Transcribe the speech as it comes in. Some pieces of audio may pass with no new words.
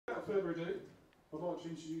further ado, I'd like to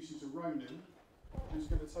introduce you to Ronan, who's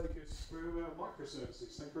going to take us through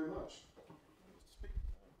microservices. Thank you very much.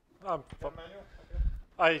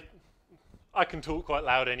 I can talk quite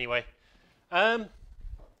loud anyway.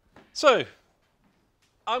 So,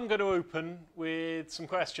 I'm going to open with some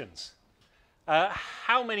questions.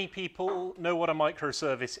 How many people know what a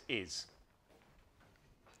microservice is?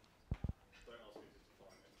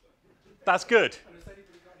 That's good. And has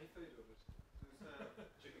anybody got any food with us?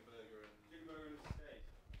 There's chicken burger and a steak.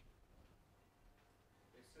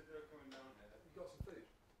 They said they were coming down here. You got some food?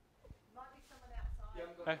 Might be someone outside. You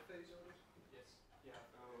haven't got any food orders? Yes. Yeah.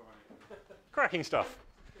 Oh, right. Cracking stuff.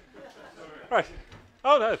 Right.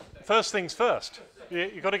 Oh no, first things first.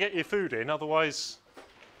 You've got to get your food in, otherwise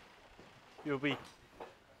you'll be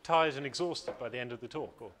tired and exhausted by the end of the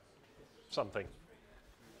talk or something.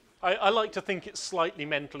 I like to think it's slightly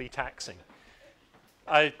mentally taxing.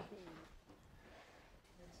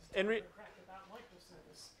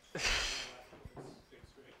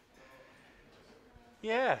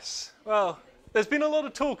 Yes, well, there's been a lot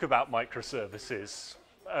of talk about microservices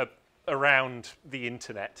around the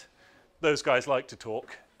internet. Those guys like to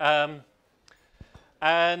talk. And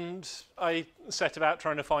I set about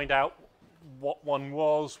trying to find out what one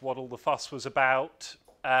was, what all the fuss was about,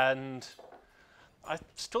 and I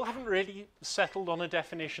still haven't really settled on a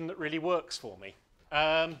definition that really works for me.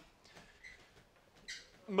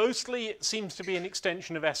 Mostly it seems to be an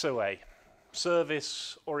extension of SOA,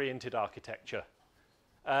 service-oriented architecture.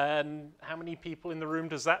 And how many people in the room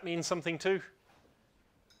does that mean something to?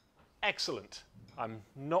 Excellent. I'm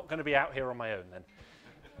not going to be out here on my own then.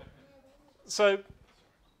 So,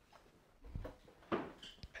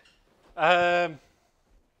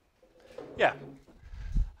 yeah.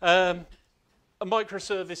 A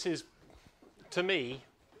microservice is, to me,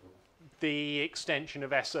 the extension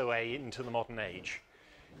of SOA into the modern age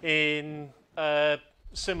in a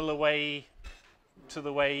similar way to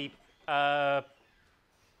the way an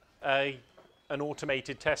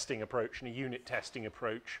automated testing approach and a unit testing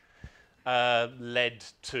approach led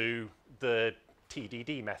to the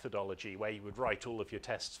TDD methodology, where you would write all of your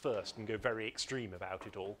tests first and go very extreme about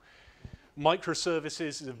it all.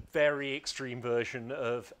 Microservices is a very extreme version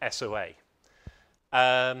of SOA.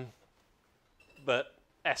 But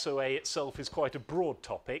SOA itself is quite a broad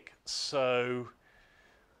topic, so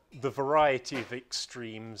the variety of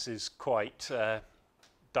extremes is quite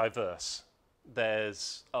diverse.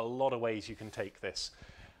 There's a lot of ways you can take this.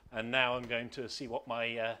 And now I'm going to see what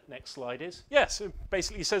my next slide is. Yes, it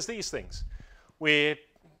basically says these things.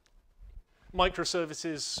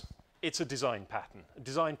 Microservices, it's a design pattern. A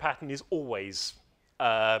design pattern is always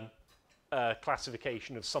a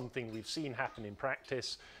classification of something we've seen happen in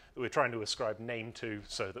practice that we're trying to ascribe name to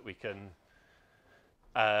so that we can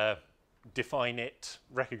define it,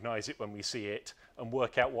 recognize it when we see it, and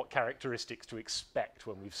work out what characteristics to expect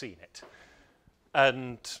when we've seen it.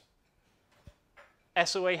 And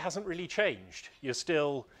SOA hasn't really changed. You're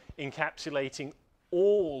still encapsulating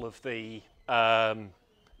all of the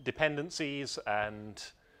dependencies and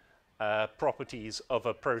properties of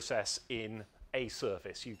a process in a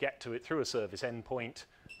service. You get to it through a service endpoint.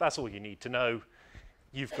 That's all you need to know.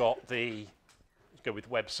 You've got the, let's go with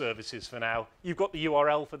web services for now. You've got the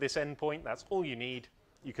URL for this endpoint. That's all you need.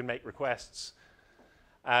 You can make requests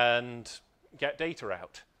and get data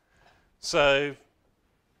out. So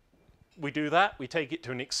we do that, we take it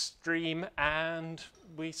to an extreme, and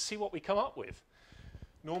we see what we come up with.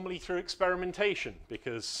 Normally through experimentation,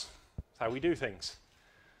 because that's how we do things.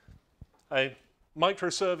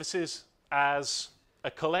 Microservices as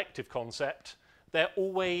a collective concept, they're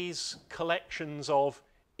always collections of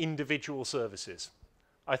individual services.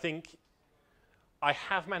 I think I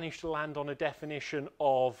have managed to land on a definition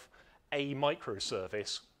of a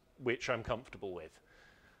microservice, which I'm comfortable with.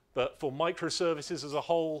 But for microservices as a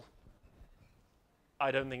whole,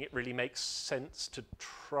 I don't think it really makes sense to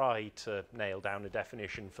try to nail down a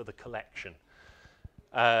definition for the collection.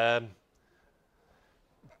 Jump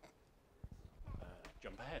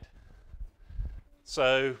ahead.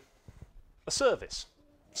 So, a service.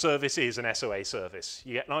 Service is an SOA service.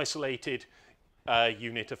 You get an isolated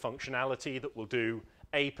unit of functionality that will do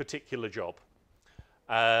a particular job.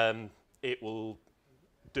 It will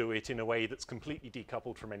do it in a way that's completely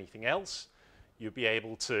decoupled from anything else. You'll be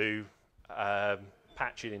able to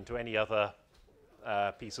patch it into any other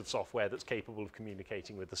piece of software that's capable of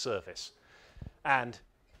communicating with the service, and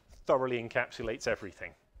thoroughly encapsulates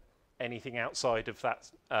everything. Anything outside of that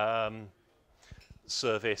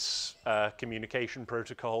service communication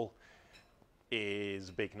protocol is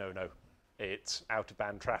a big no-no. It's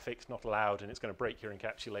out-of-band traffic, it's not allowed, and it's going to break your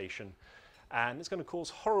encapsulation. And it's going to cause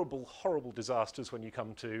horrible, horrible disasters when you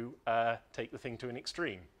come to take the thing to an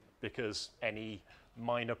extreme, because any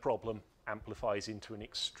minor problem amplifies into an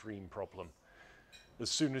extreme problem. As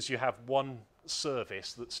soon as you have one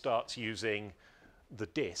service that starts using the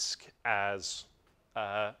disk as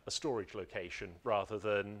a storage location rather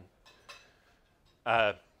than,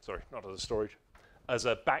 sorry, not as a storage, as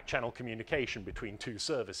a back-channel communication between two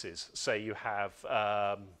services. Say you have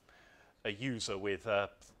a user with a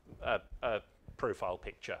profile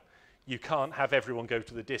picture. You can't have everyone go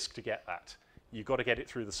to the disk to get that. You've got to get it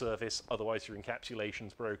through the service, otherwise your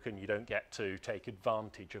encapsulation's broken. You don't get to take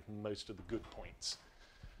advantage of most of the good points.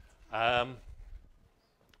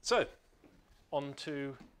 So, on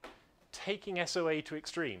to taking SOA to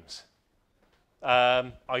extremes.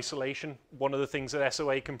 Isolation, one of the things that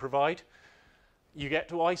SOA can provide. You get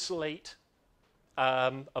to isolate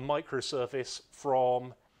a microservice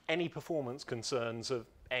from any performance concerns of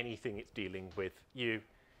anything it's dealing with.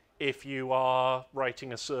 If you are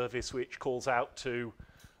writing a service which calls out to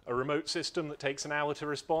a remote system that takes an hour to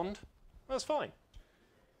respond, that's fine.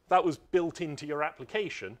 That was built into your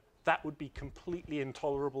application. That would be completely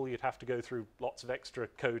intolerable. You'd have to go through lots of extra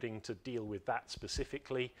coding to deal with that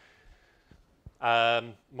specifically.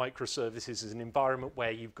 Microservices is an environment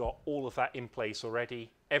where you've got all of that in place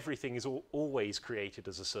already. Everything is always created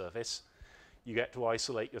as a service. You get to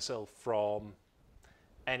isolate yourself from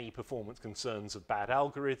any performance concerns of bad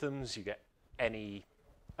algorithms. You get any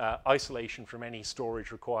isolation from any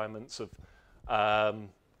storage requirements of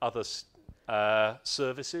other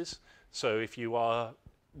services. So if you are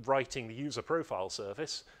writing the user profile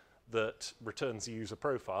service that returns the user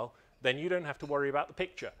profile, then you don't have to worry about the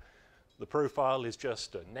picture. The profile is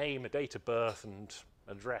just a name, a date of birth, and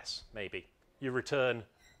address, maybe. You return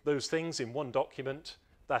those things in one document.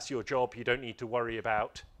 That's your job. You don't need to worry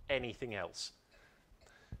about anything else.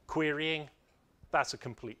 Querying, that's a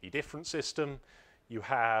completely different system. You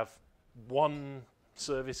have one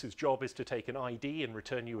service whose job is to take an ID and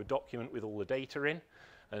return you a document with all the data in,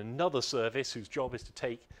 and another service whose job is to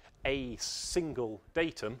take a single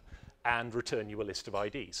datum and return you a list of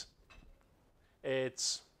IDs.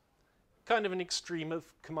 It's kind of an extreme of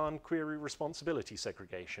command query responsibility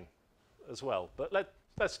segregation as well, but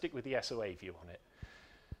let's stick with the SOA view on it.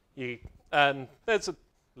 There's a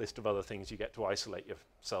list of other things you get to isolate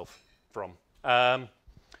yourself from.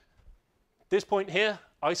 This point here,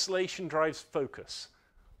 isolation drives focus.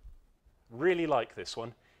 Really like this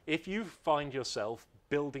one. If you find yourself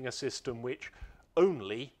building a system which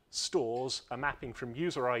only stores a mapping from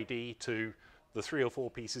user ID to the 3 or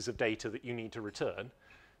 4 pieces of data that you need to return,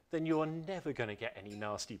 then you're never going to get any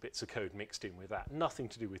nasty bits of code mixed in with that. Nothing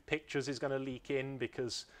to do with pictures is going to leak in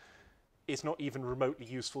because it's not even remotely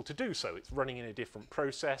useful to do so. It's running in a different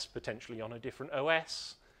process, potentially on a different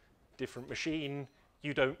OS, different machine.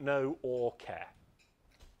 You don't know or care.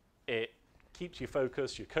 It keeps you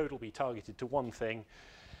focused. Your code will be targeted to one thing.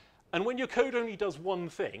 And when your code only does one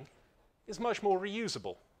thing, it's much more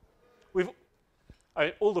reusable.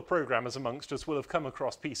 All the programmers amongst us will have come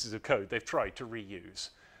across pieces of code they've tried to reuse.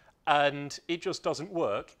 And it just doesn't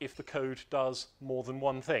work if the code does more than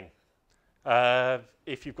one thing.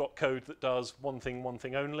 If you've got code that does one thing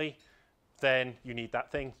only, then you need that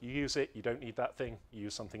thing, you use it. You don't need that thing, you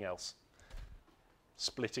use something else.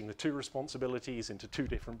 Splitting the 2 responsibilities into 2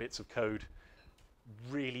 different bits of code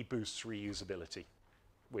really boosts reusability,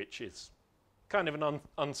 which is kind of an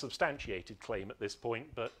unsubstantiated claim at this point,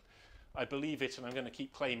 but I believe it and I'm going to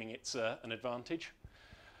keep claiming it's an advantage.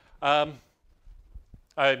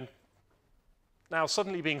 I'm now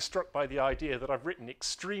suddenly being struck by the idea that I've written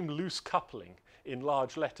extreme loose coupling in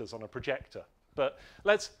large letters on a projector. But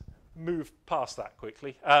let's move past that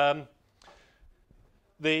quickly.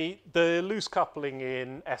 The loose coupling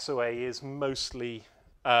in SOA is mostly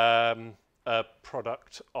a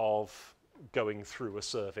product of going through a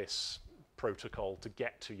service protocol to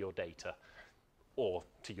get to your data or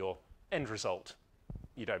to your end result.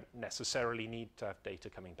 You don't necessarily need to have data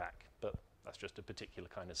coming back, but that's just a particular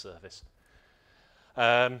kind of service.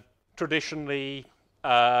 Traditionally,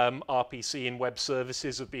 RPC and web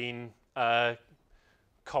services have been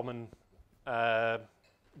common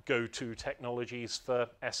go-to technologies for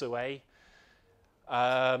SOA.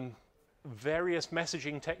 Various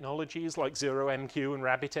messaging technologies like ZeroMQ and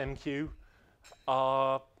RabbitMQ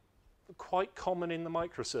are quite common in the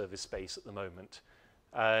microservice space at the moment.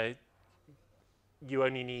 You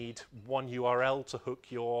only need one URL to hook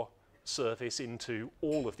your service into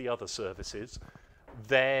all of the other services.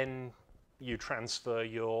 Then you transfer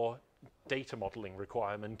your data modeling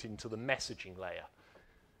requirement into the messaging layer.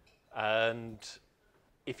 And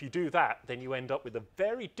if you do that, then you end up with a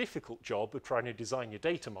very difficult job of trying to design your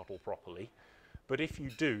data model properly. But if you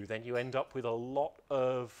do, then you end up with a lot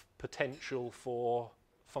of potential for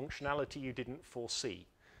functionality you didn't foresee.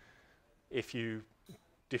 If you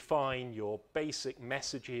define your basic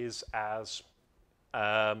messages as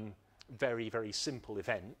very, very simple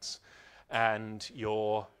events, and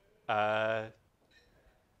your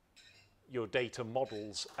data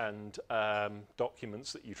models and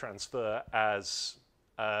documents that you transfer as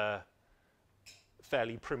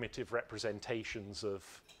fairly primitive representations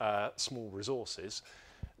of small resources,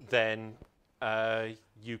 then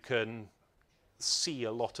you can see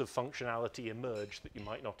a lot of functionality emerge that you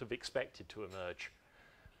might not have expected to emerge.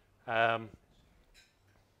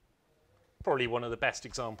 Probably one of the best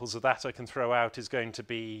examples of that I can throw out is going to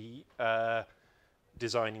be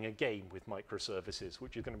designing a game with microservices,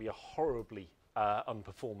 which is going to be a horribly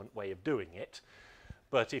unperformant way of doing it.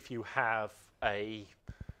 But if you have the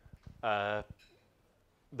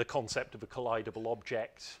concept of a collidable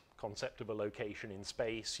object, concept of a location in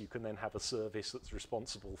space, you can then have a service that's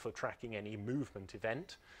responsible for tracking any movement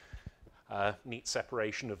event. Neat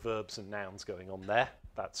separation of verbs and nouns going on there.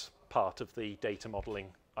 That's part of the data modeling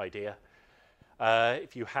idea.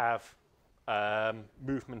 If you have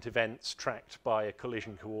movement events tracked by a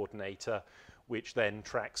collision coordinator, which then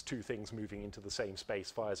tracks two things moving into the same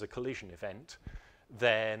space via a collision event,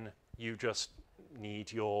 then you just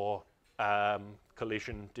need your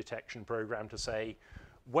collision detection program to say,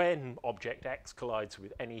 when object X collides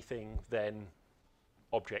with anything, then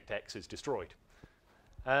object X is destroyed.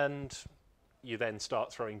 And you then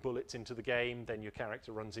start throwing bullets into the game, then your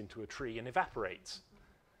character runs into a tree and evaporates.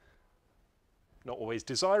 Not always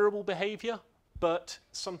desirable behavior, but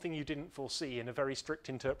something you didn't foresee in a very strict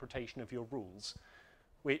interpretation of your rules,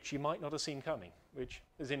 which you might not have seen coming, which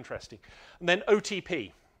is interesting. And then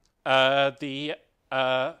OTP, the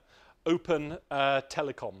Open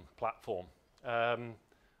Telecom Platform.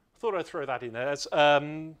 Thought I'd throw that in there as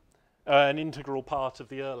an integral part of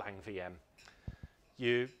the Erlang VM.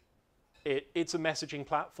 It's a messaging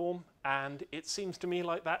platform, and it seems to me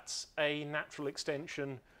like that's a natural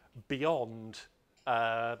extension beyond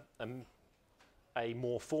a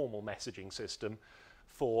more formal messaging system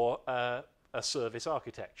for a service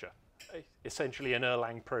architecture. Essentially, an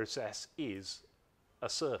Erlang process is a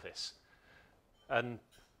service. And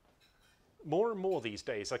more and more these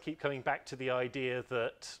days, I keep coming back to the idea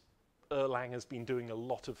that Erlang has been doing a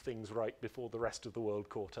lot of things right before the rest of the world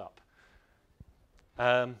caught up.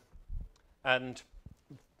 And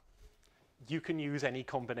you can use any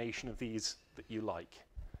combination of these that you like.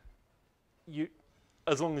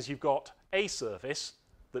 As long as you've got a service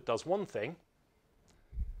that does one thing,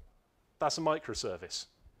 that's a microservice.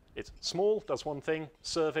 It's small, does one thing,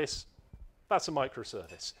 service, that's a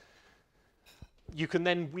microservice. You can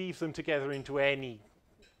then weave them together into any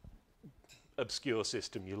obscure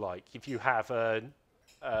system you like. If you have a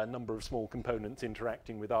number of small components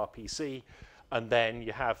interacting with RPC, and then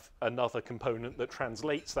you have another component that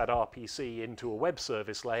translates that RPC into a web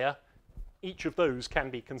service layer, each of those can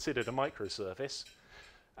be considered a microservice.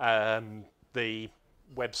 The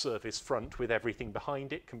web service front with everything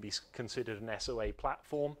behind it can be considered an SOA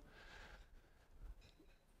platform.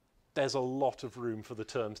 There's a lot of room for the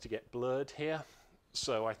terms to get blurred here,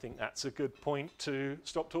 so I think that's a good point to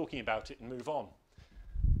stop talking about it and move on.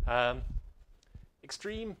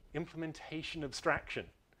 Extreme implementation abstraction.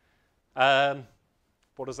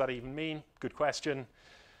 What does that even mean? Good question.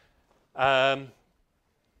 I'm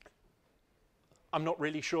not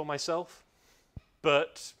really sure myself,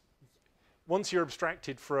 but once you're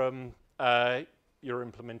abstracted from your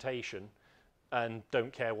implementation and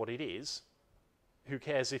don't care what it is, who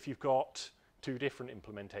cares if you've got two different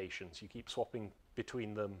implementations? You keep swapping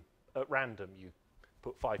between them at random. You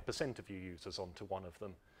put 5% of your users onto one of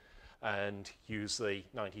them and use the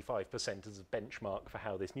 95% as a benchmark for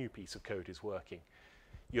how this new piece of code is working.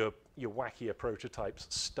 Your wackier prototypes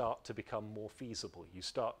start to become more feasible. You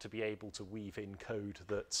start to be able to weave in code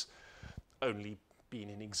that's only been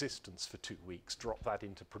in existence for 2 weeks, drop that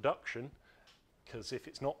into production, because if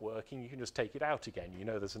it's not working, you can just take it out again. You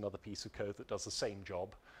know there's another piece of code that does the same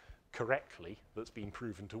job correctly that's been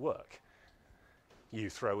proven to work. You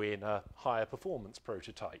throw in a higher performance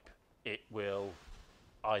prototype. It will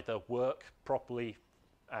either work properly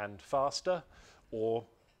and faster, or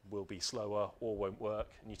will be slower, or won't work,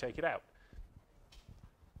 and you take it out.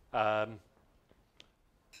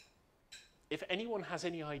 If anyone has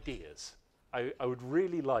any ideas, I would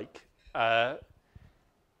really like,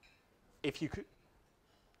 if you could,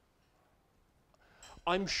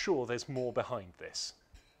 I'm sure there's more behind this.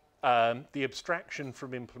 The abstraction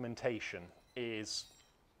from implementation is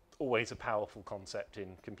always a powerful concept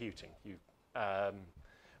in computing.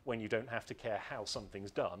 When you don't have to care how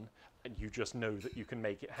something's done, and you just know that you can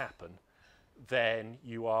make it happen, then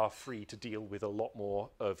you are free to deal with a lot more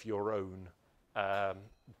of your own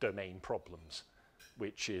domain problems,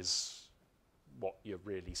 which is what you're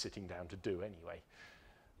really sitting down to do anyway.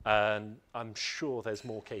 And I'm sure there's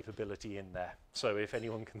more capability in there. So if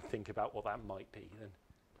anyone can think about what that might be, then...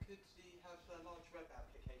 Could you have a large web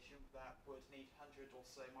application that would need 100 or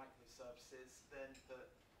so microservices, then put,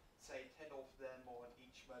 say, 10 of them on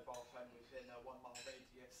each mobile phone within a 1 mile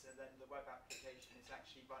radius, and then the web application is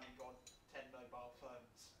actually running on 10 mobile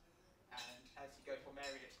phones. And as you go from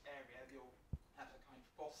area to area, you'll have a kind of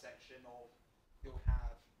cross section of, you'll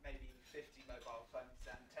have maybe 50 mobile phones,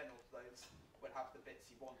 and 10 of those will have the bits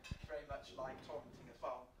you want. Very much like torrenting a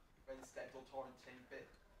file, but instead of torrenting bit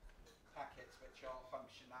packets which are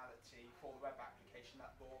functionality for the web application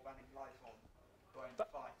that you're running live on your own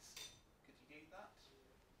device. Could you do that?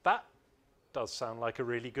 That does sound like a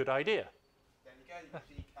really good idea. There you go. If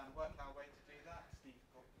you can work out a way to do that, Steve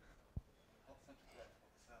got lots of for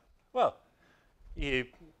yourself. Well, you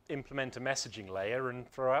implement a messaging layer and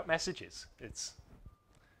throw out messages. It's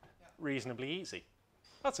reasonably easy.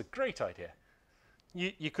 That's a great idea.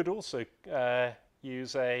 You could also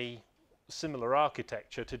use a similar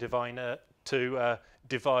architecture to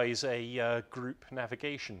devise a group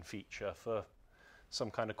navigation feature for some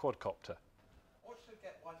kind of quadcopter. Or should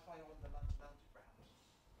get Wi-Fi on the London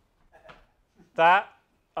Underground.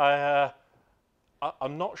 That,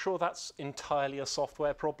 I'm not sure that's entirely a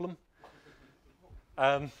software problem. No, but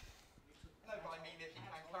I mean, if you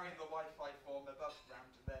can carry the Wi-Fi from above ground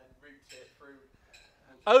and then route it through.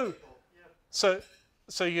 Oh,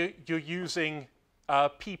 so you're using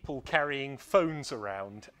people carrying phones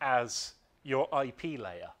around as your IP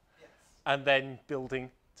layer, Yes. and then building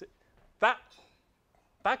that.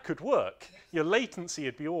 That could work. Your latency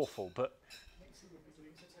would be awful, but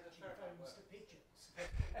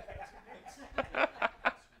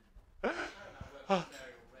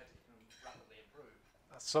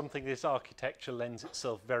that's something this architecture lends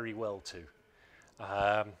itself very well to.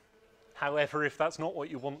 However, if that's not what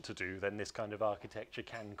you want to do, then this kind of architecture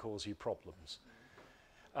can cause you problems.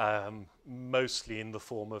 Mostly in the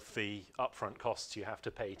form of the upfront costs you have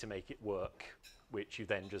to pay to make it work, which you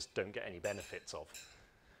then just don't get any benefits of.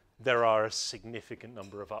 There are a significant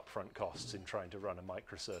number of upfront costs in trying to run a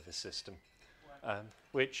microservice system,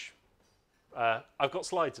 which I've got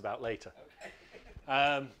slides about later.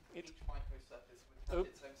 Each microservice would have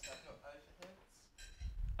its own separate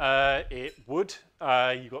overheads. It would.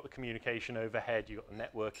 You've got the communication overhead, you've got the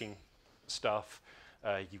networking stuff,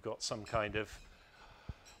 you've got some kind of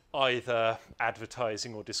either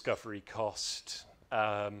advertising or discovery cost,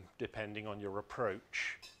 depending on your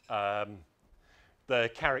approach. The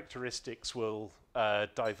characteristics will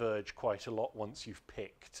diverge quite a lot once you've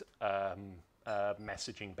picked a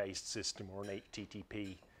messaging-based system or an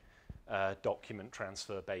HTTP document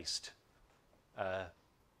transfer-based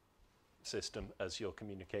system as your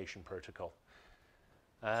communication protocol.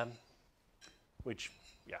 Which,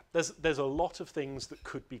 yeah, there's a lot of things that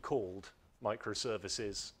could be called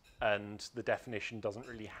microservices, and the definition doesn't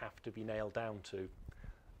really have to be nailed down to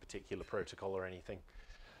a particular protocol or anything.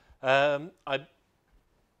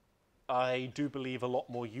 I do believe a lot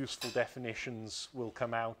more useful definitions will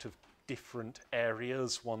come out of different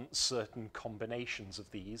areas once certain combinations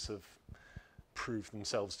of these have proved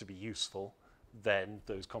themselves to be useful. Then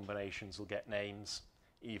those combinations will get names,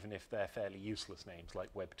 even if they're fairly useless names like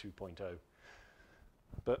Web 2.0.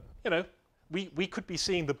 But, you know, we could be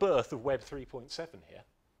seeing the birth of Web 3.7 here.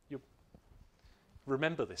 You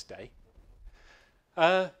remember this day.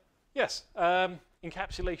 Yes,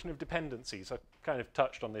 encapsulation of dependencies. I kind of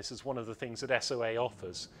touched on this as one of the things that SOA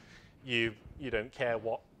offers. You don't care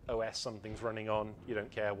what OS something's running on. You don't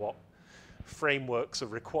care what frameworks are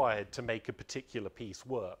required to make a particular piece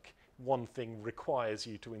work. One thing requires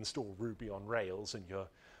you to install Ruby on Rails, and your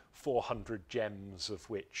 400 gems, of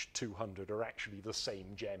which 200 are actually the same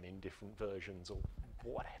gem in different versions, or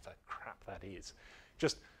whatever crap that is.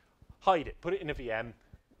 Just hide it, put it in a VM,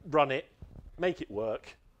 run it, make it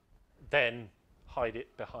work, then hide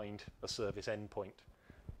it behind a service endpoint.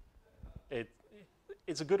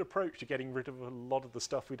 It's a good approach to getting rid of a lot of the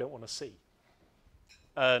stuff we don't want to see.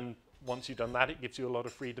 And once you've done that, it gives you a lot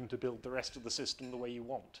of freedom to build the rest of the system the way you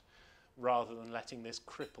want, rather than letting this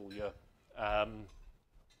cripple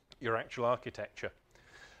your actual architecture.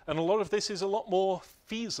 And a lot of this is a lot more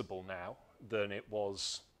feasible now than it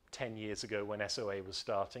was 10 years ago when SOA was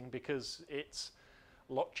starting, because it's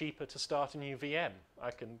a lot cheaper to start a new VM.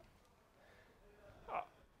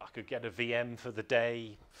 I could get a VM for the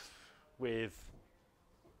day with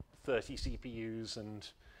 30 CPUs and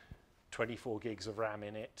 24 gigs of RAM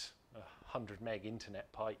in it, a 100 meg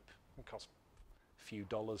internet pipe. It cost a few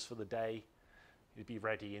dollars for the day. You'd be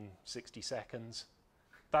ready in 60 seconds.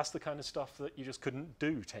 That's the kind of stuff that you just couldn't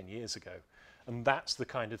do 10 years ago. And that's the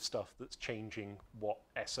kind of stuff that's changing what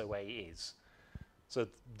SOA is. So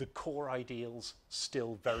the core ideals,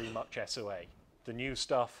 still very much SOA. The new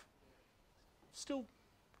stuff, still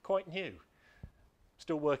quite new.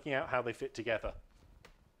 Still working out how they fit together.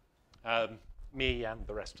 Me and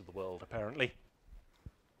the rest of the world, apparently.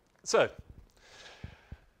 So,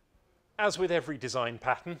 as with every design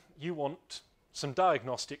pattern, you want some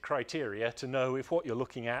diagnostic criteria to know if what you're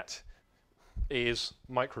looking at is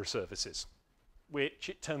microservices, which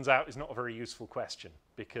it turns out is not a very useful question,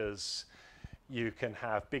 because you can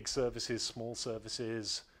have big services,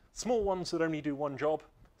 small ones that only do one job.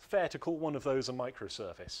 Fair to call one of those a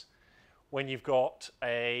microservice. When you've got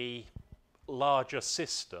a larger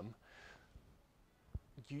system,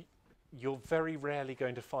 you're very rarely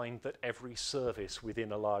going to find that every service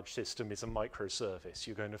within a large system is a microservice.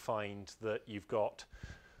 You're going to find that you've got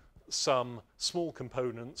some small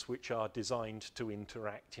components which are designed to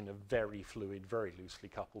interact in a very fluid, very loosely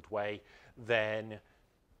coupled way. Then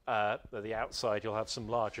at the outside, you'll have some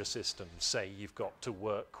larger systems. Say you've got to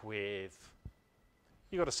work with,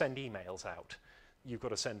 you've got to send emails out. You've got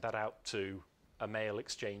to send that out to a mail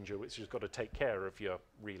exchanger, which has got to take care of your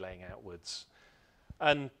relaying outwards.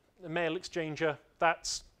 And the mail exchanger,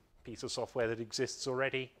 that's a piece of software that exists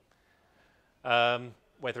already.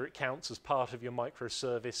 Whether it counts as part of your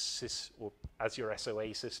microservice or as your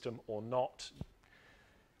SOA system or not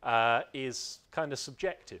is kind of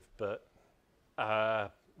subjective, but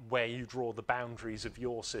where you draw the boundaries of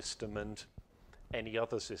your system and any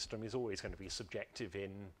other system is always going to be subjective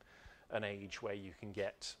in an age where you can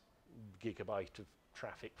get gigabyte of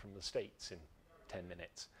traffic from the States in 10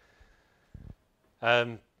 minutes.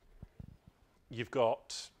 You've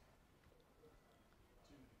got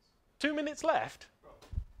 2 minutes left.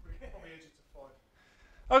 Probably edge it to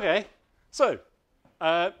 5. Okay, so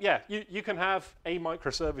yeah, you can have a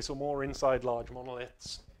microservice or more inside large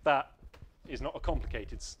monoliths. That is not a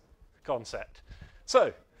complicated concept.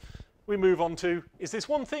 So we move on to, is this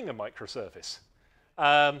one thing a microservice?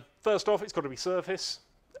 First off, it's got to be service.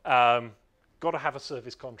 Got to have a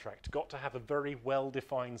service contract. Got to have a very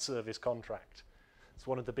well-defined service contract. It's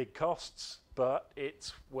one of the big costs, but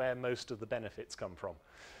it's where most of the benefits come from.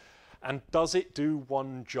 And does it do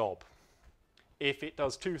one job? If it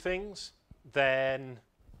does two things, then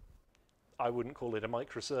I wouldn't call it a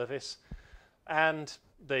microservice. And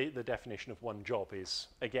the definition of one job is,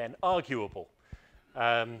 again, arguable.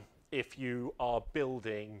 If you are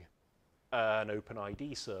building an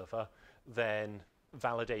OpenID server, then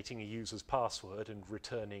validating a user's password and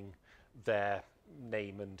returning their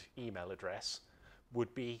name and email address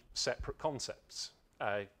would be separate concepts.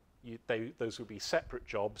 Those would be separate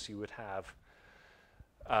jobs. You would have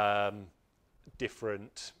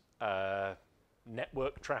different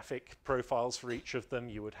network traffic profiles for each of them.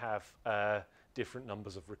 You would have different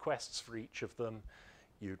numbers of requests for each of them.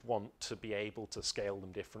 You'd want to be able to scale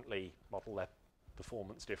them differently, model their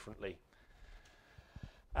performance differently.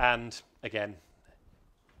 And again,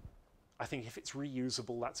 I think if it's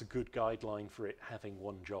reusable, that's a good guideline for it having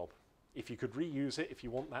one job. If you could reuse it, if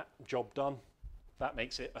you want that job done, that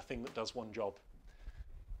makes it a thing that does one job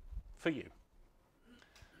for you.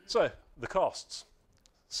 So, the costs.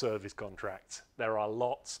 Service contracts. There are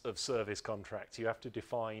lots of service contracts. You have to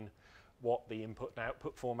define what the input and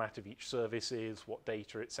output format of each service is, what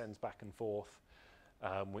data it sends back and forth,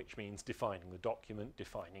 which means defining the document,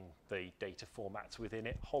 defining the data formats within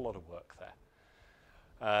it, a whole lot of work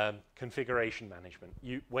there. Configuration management.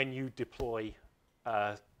 When you deploy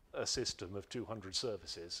a system of 200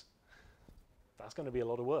 services, that's going to be a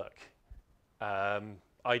lot of work.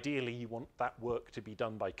 Ideally, you want that work to be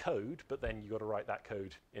done by code, but then you've got to write that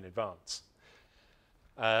code in advance.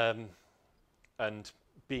 And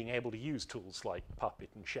being able to use tools like Puppet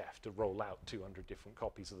and Chef to roll out 200 different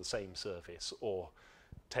copies of the same service, or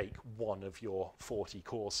take one of your 40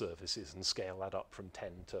 core services and scale that up from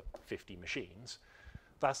 10 to 50 machines.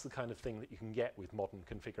 That's the kind of thing that you can get with modern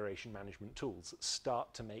configuration management tools that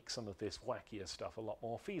start to make some of this wackier stuff a lot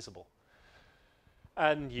more feasible.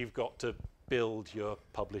 And you've got to build your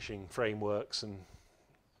publishing frameworks and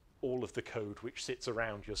all of the code which sits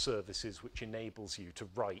around your services, which enables you to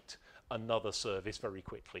write another service very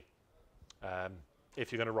quickly.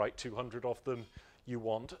 If you're going to write 200 of them, you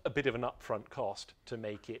want a bit of an upfront cost to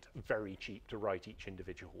make it very cheap to write each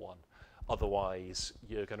individual one. Otherwise,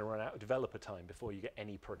 you're going to run out of developer time before you get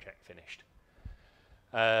any project finished.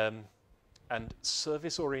 And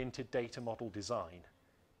service-oriented data model design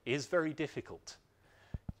is very difficult.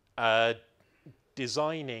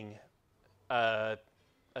 Designing a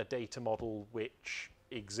data model which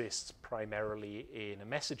exists primarily in a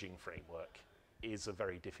messaging framework is a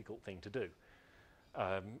very difficult thing to do.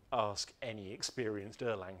 Ask any experienced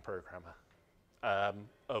Erlang programmer,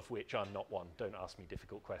 of which I'm not one. Don't ask me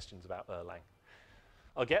difficult questions about Erlang.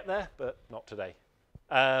 I'll get there, but not today.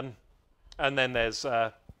 And then there's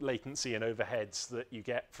latency and overheads that you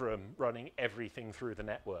get from running everything through the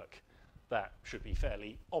network. That should be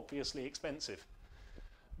fairly obviously expensive.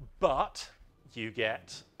 But you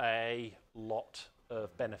get a lot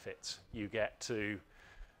of benefits. You get to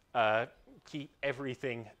keep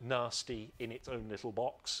everything nasty in its own little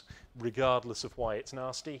box, regardless of why it's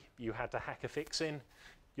nasty. You had to hack a fix in,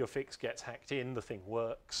 your fix gets hacked in, the thing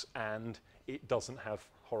works, and it doesn't have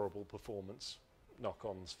horrible performance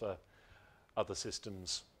knock-ons for other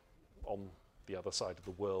systems on the other side of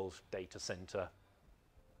the world, data center,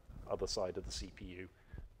 other side of the CPU,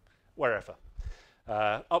 wherever.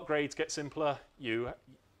 Upgrades get simpler.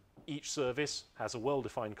 Each service has a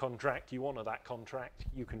well-defined contract. You honor that contract.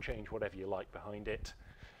 You can change whatever you like behind it.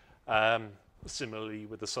 Similarly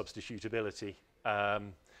with the substitutability,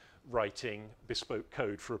 writing bespoke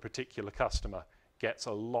code for a particular customer gets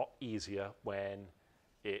a lot easier when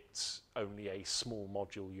it's only a small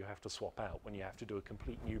module you have to swap out. When you have to do a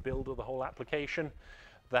complete new build of the whole application,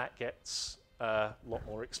 that gets a lot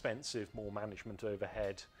more expensive, more management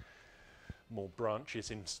overhead, more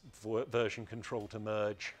branches in version control to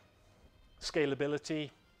merge.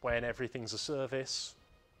 Scalability, when everything's a service,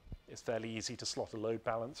 it's fairly easy to slot a load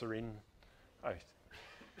balancer in.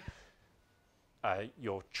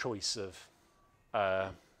 Your choice of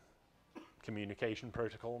communication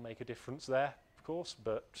protocol make a difference there, of course,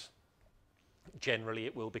 but generally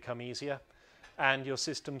it will become easier. And your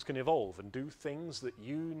systems can evolve and do things that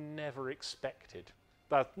you never expected.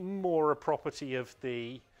 That's more a property of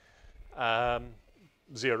the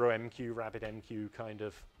 0MQ, RabbitMQ kind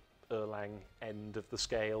of Erlang end of the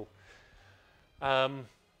scale. Not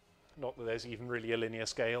that there's even really a linear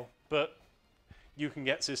scale, but you can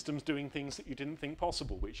get systems doing things that you didn't think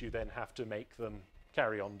possible, which you then have to make them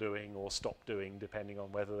carry on doing or stop doing, depending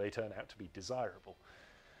on whether they turn out to be desirable.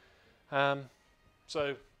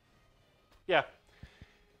 So, yeah.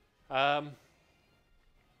 I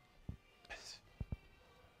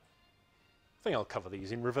think I'll cover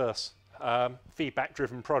these in reverse.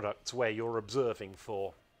 Feedback-driven products, where you're observing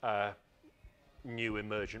for new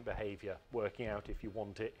emergent behavior, working out if you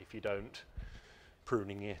want it, if you don't,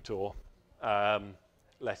 pruning it or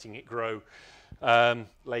letting it grow.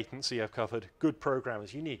 Latency I've covered. Good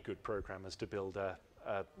programmers. You need good programmers to build a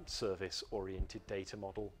service-oriented data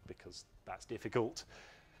model because that's difficult.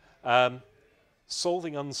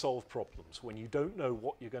 Solving unsolved problems. When you don't know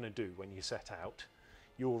what you're going to do when you set out,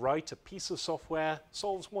 you'll write a piece of software,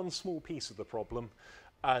 solves one small piece of the problem,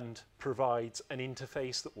 and provides an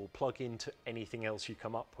interface that will plug into anything else you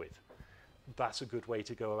come up with. That's a good way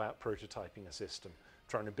to go about prototyping a system.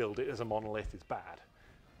 Trying to build it as a monolith is bad.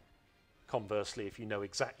 Conversely, if you know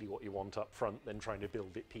exactly what you want up front, then trying to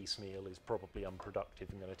build it piecemeal is probably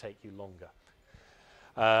unproductive and going to take you longer.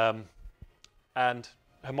 And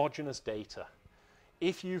homogeneous data.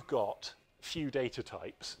 If you've got few data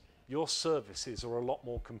types, your services are a lot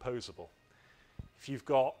more composable. If you've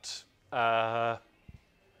got an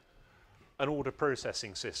order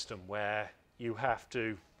processing system where you have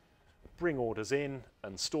to bring orders in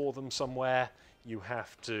and store them somewhere, you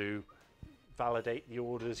have to validate the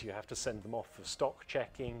orders, you have to send them off for stock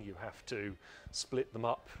checking, you have to split them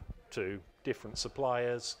up to different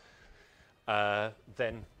suppliers,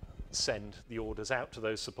 then send the orders out to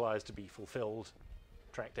those suppliers to be fulfilled,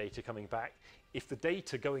 track data coming back. If the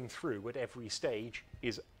data going through at every stage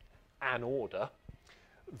is an order,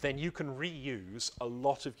 then you can reuse a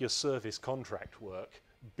lot of your service contract work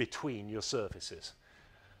between your services.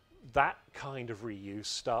 That kind of reuse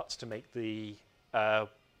starts to make the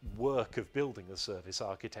work of building a service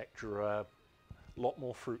architecture a lot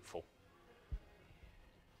more fruitful.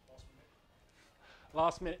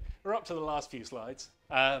 Last minute. We're up to the last few slides.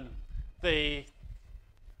 And they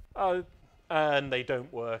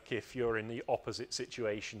don't work if you're in the opposite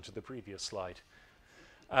situation to the previous slide.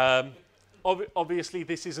 Obviously,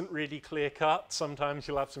 this isn't really clear-cut. Sometimes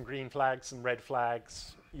you'll have some green flags and red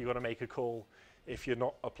flags. You've got to make a call. If you're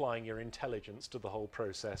not applying your intelligence to the whole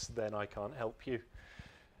process, then I can't help you.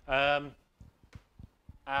 Any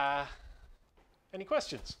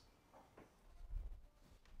questions?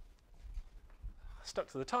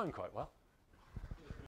 Stuck to the time quite well.